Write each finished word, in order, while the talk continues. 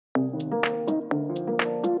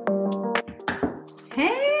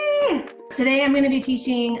Hey! Today I'm going to be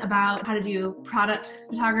teaching about how to do product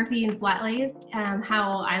photography and flat lays,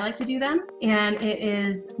 how I like to do them, and it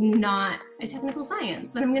is not a technical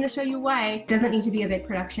science, and I'm going to show you why. It doesn't need to be a big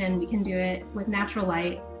production. We can do it with natural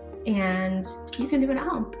light, and you can do it at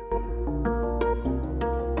home.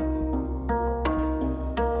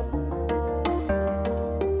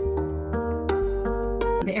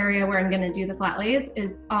 The area where I'm going to do the flat lays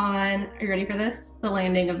is on, are you ready for this? The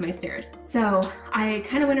landing of my stairs. So I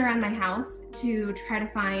kind of went around my house to try to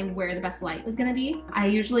find where the best light was going to be. I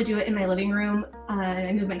usually do it in my living room.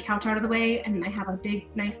 I move my couch out of the way and I have a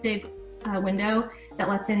nice big window that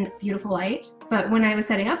lets in beautiful light. But when I was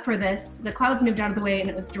setting up for this, the clouds moved out of the way and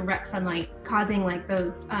it was direct sunlight, causing like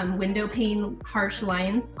those window pane harsh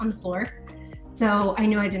lines on the floor. So I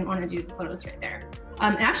knew I didn't want to do the photos right there.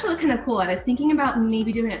 It actually looked kind of cool. I was thinking about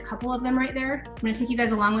maybe doing a couple of them right there. I'm going to take you guys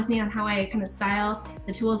along with me on how I kind of style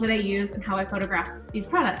the tools that I use and how I photograph these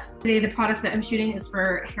products. Today the product that I'm shooting is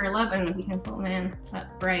for HairLove. I don't know if you can pull them in.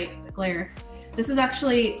 That's bright, the glare. This is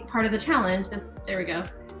actually part of the challenge. There we go.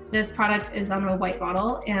 This product is on a white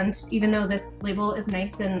bottle, and even though this label is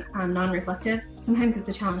nice and non-reflective, sometimes it's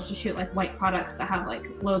a challenge to shoot like white products that have like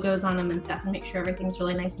logos on them and stuff and make sure everything's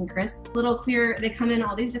really nice and crisp. Little clear, they come in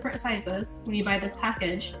all these different sizes when you buy this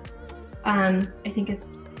package. I think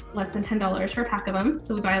it's less than $10 for a pack of them.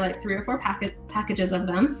 So we buy like 3 or 4 packages of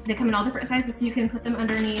them. They come in all different sizes, so you can put them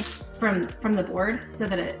underneath from the board so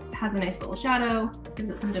that it has a nice little shadow, gives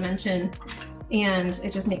it some dimension, and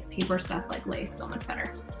it just makes paper stuff like lace so much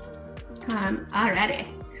better. Alrighty.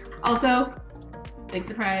 Also, big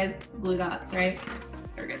surprise, blue dots, right?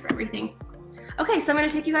 They're good for everything. Okay, so I'm gonna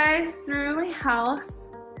take you guys through my house.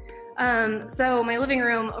 So my living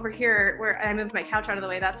room over here, where I moved my couch out of the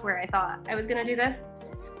way, that's where I thought I was gonna do this.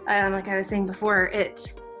 Like I was saying before,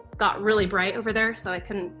 it got really bright over there, so I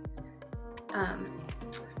couldn't,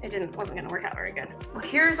 wasn't gonna work out very good. Well,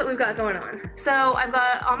 here's what we've got going on. So I've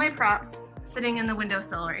got all my props sitting in the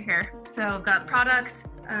windowsill right here. So I've got product.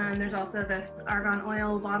 There's also this argan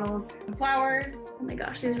oil bottles, flowers. Oh my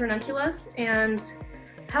gosh, these ranunculus. And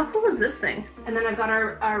how cool is this thing? And then I've got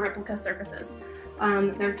our Replica Surfaces.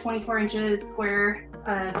 They're 24 inches square.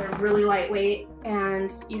 They're really lightweight,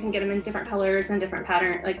 and you can get them in different colors and different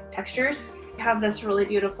pattern, like textures. We have this really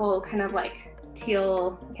beautiful kind of like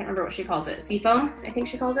teal, I can't remember what she calls it, seafoam, I think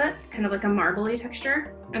she calls it, kind of like a marbly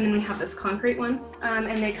texture. And then we have this concrete one,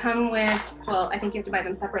 and they come with, well, I think you have to buy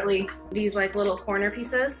them separately, these like little corner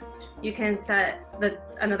pieces. You can set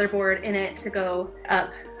another board in it to go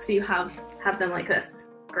up, so you have them like this,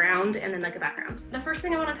 ground and then like a background. The first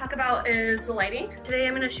thing I want to talk about is the lighting. Today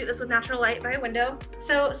I'm going to shoot this with natural light by a window.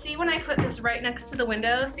 So see, when I put this right next to the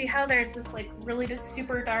window, see how there's this like really just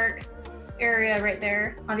super dark area right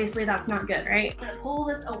there? Obviously that's not good, right? I'm gonna pull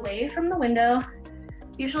this away from the window.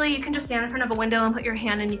 Usually you can just stand in front of a window and put your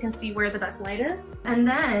hand and you can see where the best light is. And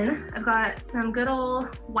then I've got some good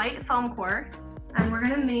old white foam core, and we're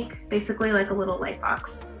gonna make basically like a little light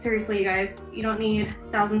box. Seriously, you guys, you don't need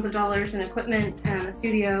thousands of dollars in equipment and a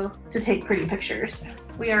studio to take pretty pictures.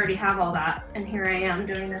 We already have all that, and here I am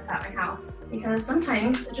doing this at my house because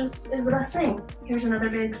sometimes it just is the best thing. Here's another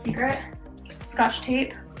big secret, Scotch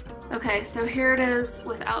tape. Okay, so here it is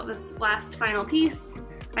without this last final piece.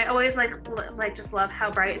 I always just love how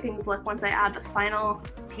bright things look once I add the final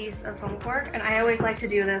piece of foam core, and I always like to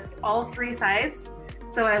do this all 3 sides.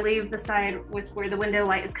 So I leave the side where the window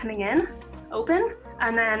light is coming in open,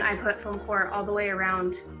 and then I put foam core all the way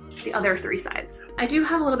around the other 3 sides. I do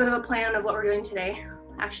have a little bit of a plan of what we're doing today.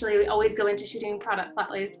 Actually, we always go into shooting product flat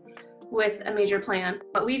lays with a major plan.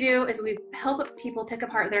 What we do is we help people pick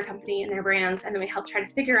apart their company and their brands, and then we help try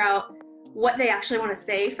to figure out what they actually want to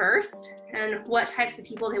say first, and what types of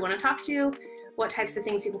people they want to talk to, what types of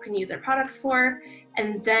things people can use their products for,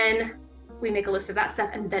 and then we make a list of that stuff,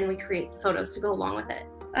 and then we create photos to go along with it.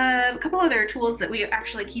 A couple other tools that we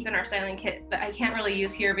actually keep in our styling kit that I can't really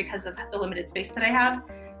use here because of the limited space that I have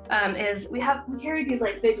is we carry these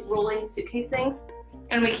like big rolling suitcase things,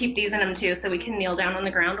 and we keep these in them too, so we can kneel down on the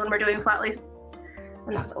ground when we're doing flat lays,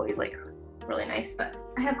 and that's always like really nice. But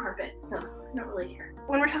I have carpet, so I don't really care.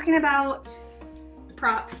 When we're talking about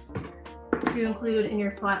props to include in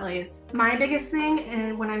your flat lays, my biggest thing,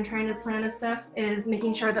 and when I'm trying to plan this stuff, is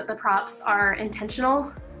making sure that the props are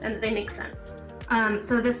intentional and that they make sense.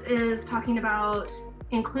 So this is talking about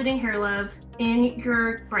including HairLove in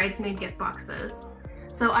your bridesmaid gift boxes.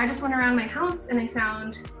 So I just went around my house and I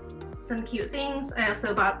found some cute things. I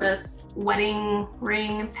also bought this wedding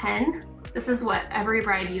ring pen. This is what every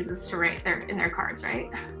bride uses to write in their cards, right?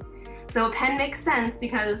 So a pen makes sense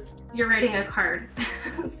because you're writing a card.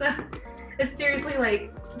 So it seriously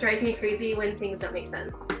like drives me crazy when things don't make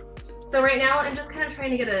sense. So right now I'm just kind of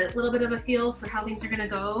trying to get a little bit of a feel for how things are gonna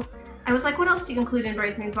go. I was like, what else do you include in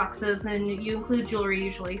bridesmaids boxes? And you include jewelry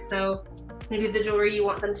usually, so maybe the jewelry you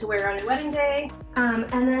want them to wear on your wedding day.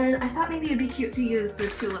 And then I thought maybe it'd be cute to use the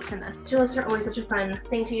tulips in this. Tulips are always such a fun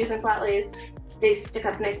thing to use in flat lays. They stick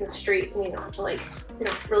up nice and straight and you don't have to like, they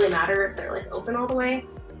don't really matter if they're like open all the way.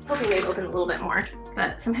 I was hoping they'd open a little bit more,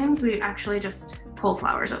 but sometimes we actually just pull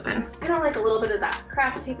flowers open. I don't like a little bit of that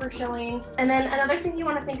craft paper showing. And then another thing you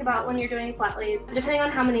want to think about when you're doing flat lays, depending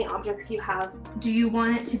on how many objects you have, do you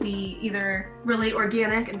want it to be either really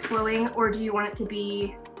organic and flowing, or do you want it to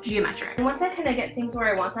be geometric? And once I kind of get things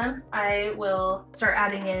where I want them, I will start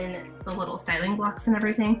adding in the little styling blocks and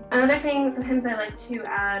everything. Another thing, sometimes I like to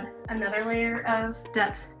add another layer of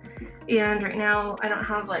depth. And right now I don't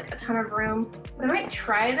have like a ton of room. I might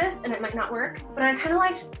try this and it might not work, but I kind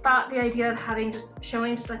of thought the idea of having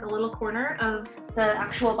showing just like a little corner of the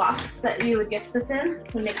actual box that you would gift this in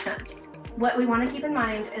would make sense. What we want to keep in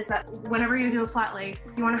mind is that whenever you do a flat lay,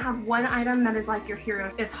 you want to have one item that is like your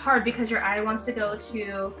hero. It's hard because your eye wants to go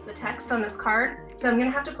to the text on this card. So I'm going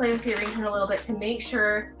to have to play with the arrangement a little bit to make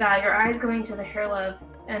sure that your eye is going to the HairLove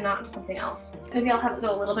and not to something else. Maybe I'll have it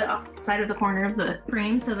go a little bit off the side of the corner of the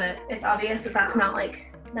frame so that it's obvious that that's not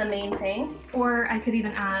like the main thing. Or I could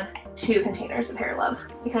even add 2 containers of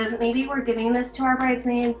HairLove, because maybe we're giving this to our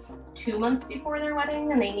bridesmaids 2 months before their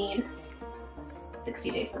wedding and they need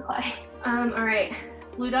 60-day supply. All right,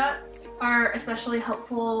 glue dots are especially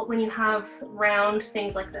helpful when you have round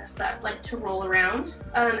things like this that like to roll around.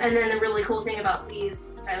 And then the really cool thing about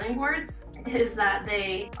these styling boards is that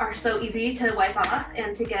they are so easy to wipe off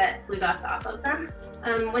and to get glue dots off of them.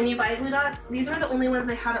 When you buy glue dots, these are the only ones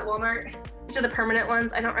I have at Walmart. These are the permanent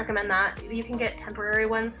ones. I don't recommend that. You can get temporary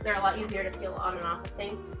ones. They're a lot easier to peel on and off of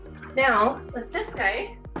things. Now, with this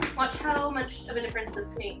guy, watch how much of a difference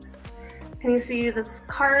this makes. Can you see this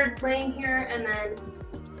card laying here? And then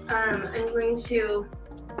I'm going to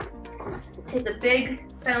take the big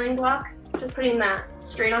styling block, just putting that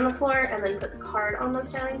straight on the floor, and then put the card on the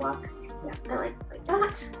styling block. Yeah, I like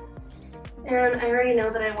that. And I already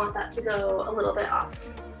know that I want that to go a little bit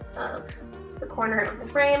off of the corner of the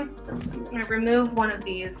frame. I'm gonna remove one of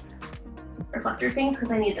these reflector things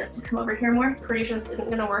because I need this to come over here more. Pretty sure this isn't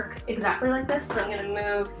gonna work exactly like this, so I'm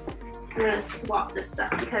gonna swap this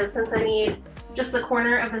stuff because since I need just the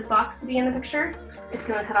corner of this box to be in the picture, it's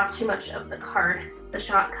gonna cut off too much of the card. The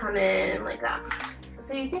shot come in like that.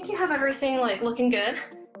 So you think you have everything like looking good,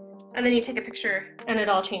 and then you take a picture and it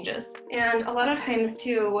all changes. And a lot of times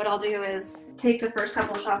too, what I'll do is take the first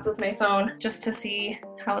couple shots with my phone just to see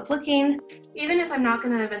how it's looking. Even if I'm not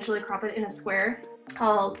gonna eventually crop it in a square,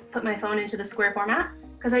 I'll put my phone into the square format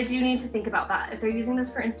because I do need to think about that. If they're using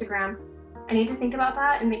this for Instagram, I need to think about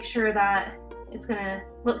that and make sure that it's gonna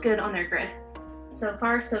look good on their grid. So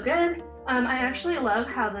far, so good. I actually love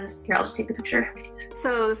how this, here, I'll just take the picture.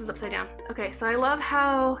 So this is upside down. Okay, so I love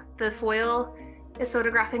how the foil is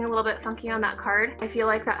photographing a little bit funky on that card. I feel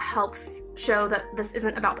like that helps show that this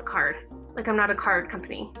isn't about the card. Like I'm not a card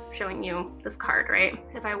company showing you this card, right?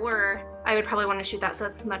 If I were, I would probably want to shoot that so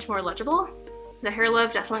it's much more legible. The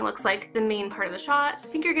HairLove definitely looks like the main part of the shot. I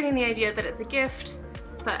think you're getting the idea that it's a gift,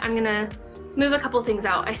 but I'm gonna move a couple things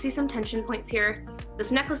out. I see some tension points here.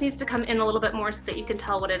 This necklace needs to come in a little bit more so that you can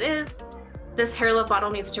tell what it is. This HairLove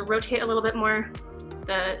bottle needs to rotate a little bit more.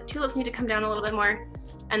 The tulips need to come down a little bit more.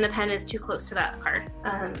 And the pen is too close to that card.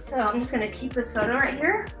 So I'm just gonna keep this photo right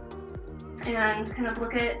here and kind of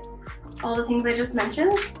look at all the things I just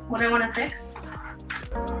mentioned, what I wanna fix.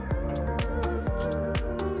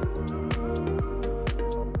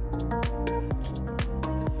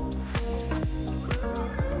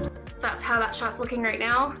 That's how that shot's looking right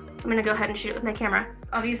now. I'm gonna go ahead and shoot it with my camera.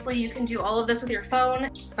 Obviously you can do all of this with your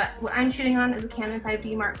phone, but what I'm shooting on is a Canon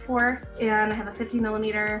 5D Mark IV, and I have a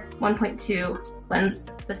 50mm 1.2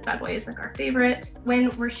 lens. This bad boy is like our favorite.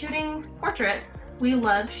 When we're shooting portraits, we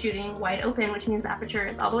love shooting wide open, which means the aperture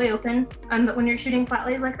is all the way open. But when you're shooting flat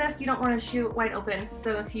lays like this, you don't want to shoot wide open.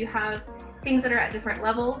 So if you have things that are at different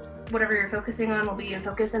levels, whatever you're focusing on will be in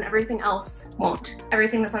focus and everything else won't.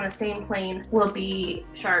 Everything that's on the same plane will be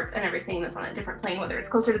sharp, and everything that's on a different plane, whether it's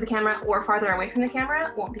closer to the camera or farther away from the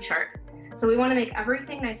camera, won't be sharp. So we want to make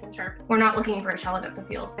everything nice and sharp. We're not looking for a shallow depth of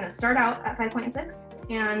field. I'm going to start out at 5.6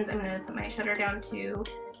 and I'm going to put my shutter down to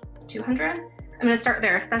 200. I'm going to start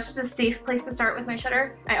there. That's just a safe place to start with my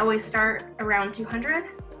shutter. I always start around 200.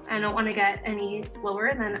 I don't want to get any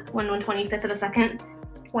slower than 1/125th of a second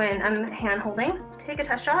when I'm hand holding. Take a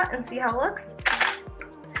test shot and see how it looks.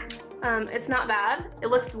 It's not bad. It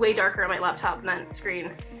looks way darker on my laptop than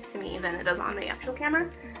screen to me than it does on the actual camera.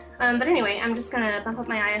 But anyway, I'm just gonna bump up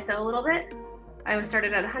my ISO a little bit. I was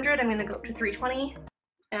started at 100, I'm gonna go up to 320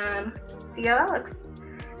 and see how that looks.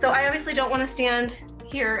 So I obviously don't wanna stand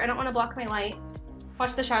here. I don't wanna block my light.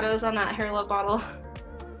 Watch the shadows on that HairLove bottle.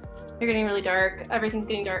 They're getting really dark. Everything's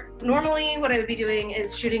getting dark. Normally what I would be doing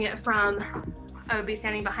is shooting it from, I would be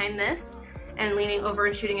standing behind this and leaning over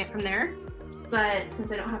and shooting it from there. But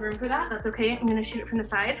since I don't have room for that, that's okay. I'm gonna shoot it from the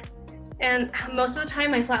side. And most of the time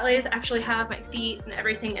my flat lays actually have my feet and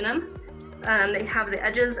everything in them. They have the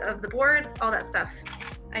edges of the boards, all that stuff.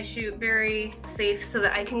 I shoot very safe so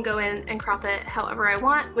that I can go in and crop it however I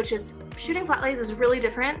want, which is, shooting flat lays is really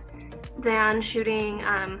different than shooting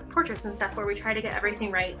portraits and stuff where we try to get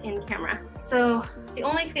everything right in camera. So the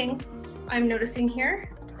only thing I'm noticing here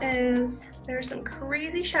is there's some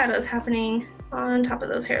crazy shadows happening on top of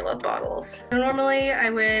those HairLove bottles. So normally I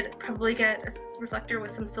would probably get a reflector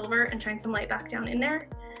with some silver and shine some light back down in there.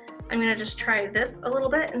 I'm gonna just try this a little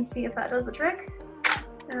bit and see if that does the trick.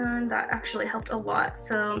 And that actually helped a lot.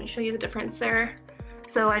 So let me show you the difference there.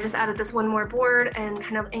 So I just added this one more board and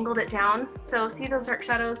kind of angled it down. So see those dark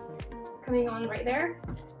shadows coming on right there?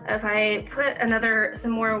 If I put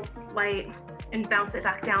some more light and bounce it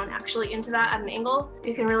back down actually into that at an angle,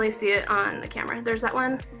 you can really see it on the camera. There's that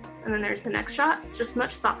one, and then there's the next shot. It's just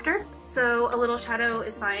much softer. So a little shadow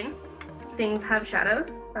is fine. Things have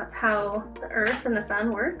shadows. That's how the earth and the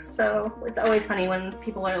sun works. So it's always funny when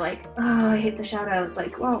people are like, oh, I hate the shadow. It's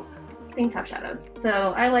like, well, things have shadows.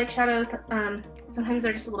 So I like shadows. Sometimes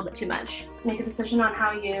they're just a little bit too much. Make a decision on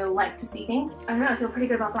how you like to see things. I don't know, I feel pretty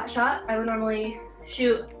good about that shot. I would normally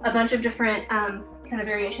shoot a bunch of different kind of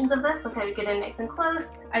variations of this. Like I would get in nice and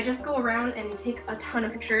close. I just go around and take a ton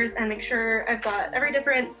of pictures and make sure I've got every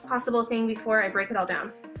different possible thing before I break it all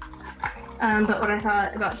down. But what I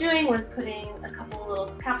thought about doing was putting a couple little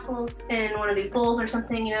capsules in one of these bowls or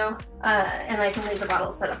something, you know, and I can leave the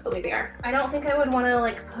bottles set up the way they are. I don't think I would want to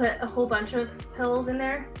like put a whole bunch of pills in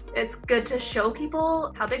there. It's good to show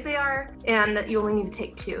people how big they are and that you only need to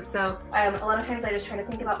take 2. So a lot of times I just try to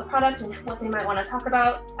think about the product and what they might want to talk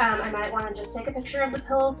about. I might want to just take a picture of the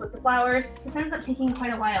pills with the flowers. This ends up taking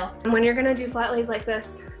quite a while. And when you're going to do flat lays like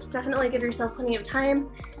this, definitely give yourself plenty of time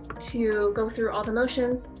to go through all the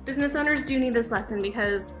motions. Business owners do need this lesson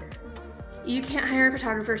because you can't hire a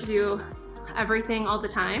photographer to do everything all the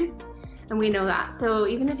time, and we know that. So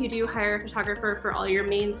even if you do hire a photographer for all your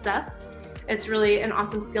main stuff, it's really an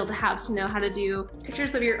awesome skill to have, to know how to do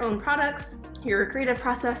pictures of your own products, your creative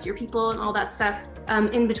process, your people, and all that stuff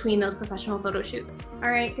in between those professional photo shoots.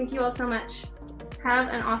 All right, thank you all so much. Have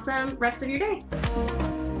an awesome rest of your day.